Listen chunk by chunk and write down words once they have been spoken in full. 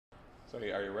So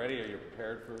are you ready? Are you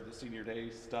prepared for the senior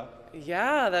day stuff?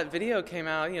 Yeah, that video came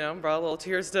out, brought a little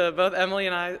tears to both Emily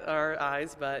and our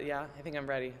eyes, but yeah, I think I'm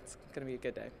ready. It's going to be a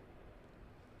good day.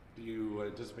 Do you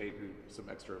anticipate some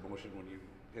extra emotion when you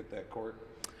hit that court?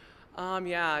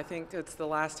 Yeah, I think it's the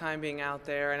last time being out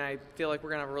there, and I feel like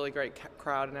we're going to have a really great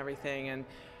crowd and everything. And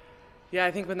yeah,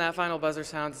 I think when that final buzzer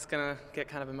sounds, it's going to get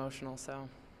kind of emotional. So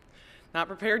not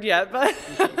prepared yet, but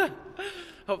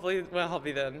hopefully, well, I'll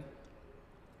be then.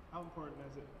 How important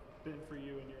has it been for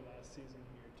you in your last season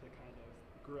here to kind of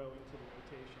grow into the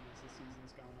rotation as the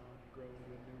season's gone on and grow into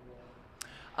a new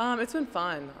role? It's been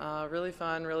fun,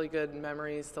 really good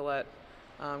memories to let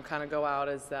kind of go out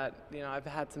as that, I've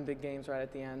had some big games right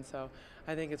at the end, so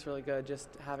I think it's really good just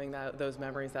having those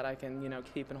memories that I can,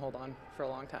 keep and hold on for a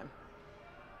long time.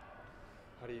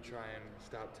 How do you try and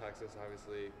stop Texas?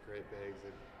 Obviously, great bigs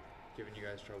have given you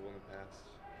guys trouble in the past.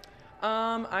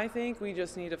 I think we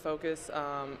just need to focus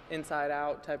inside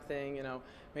out type thing,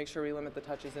 make sure we limit the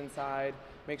touches inside,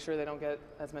 make sure they don't get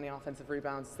as many offensive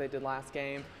rebounds as they did last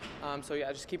game. So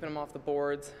yeah, just keeping them off the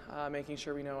boards, making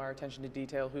sure we know our attention to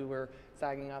detail, who we're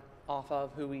sagging up off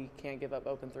of, who we can't give up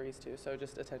open threes to. So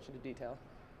just attention to detail.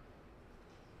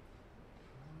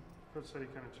 Coach said he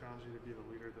kind of challenged you to be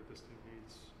the leader that this team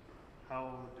needs.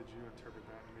 How did you interpret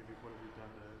that, and maybe what have you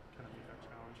done to kind of meet that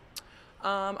challenge?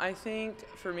 I think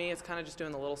for me, it's kind of just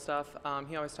doing the little stuff.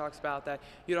 He always talks about that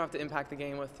you don't have to impact the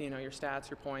game with your stats,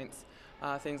 your points,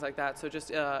 things like that. So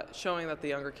just showing that the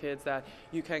younger kids that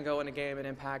you can go in a game and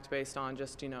impact based on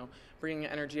just bringing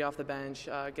energy off the bench,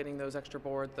 getting those extra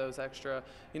boards, those extra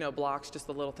blocks, just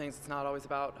the little things. It's not always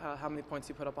about how many points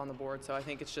you put up on the board. So I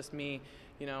think it's just me,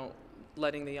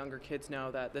 letting the younger kids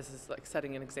know that this is like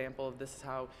setting an example of this is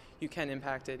how you can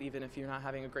impact it, even if you're not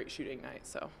having a great shooting night.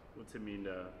 So what's it mean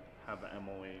to have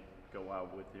Emily go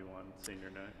out with you on senior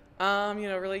night?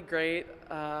 Really great.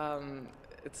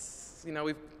 It's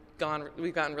we've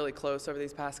gotten really close over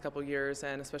these past couple years,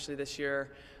 and especially this year,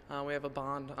 we have a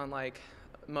bond unlike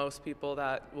most people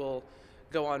that will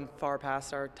go on far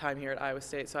past our time here at Iowa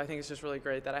State. So I think it's just really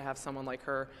great that I have someone like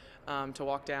her to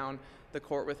walk down the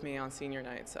court with me on senior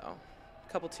night. So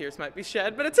a couple tears might be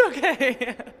shed, but it's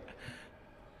okay.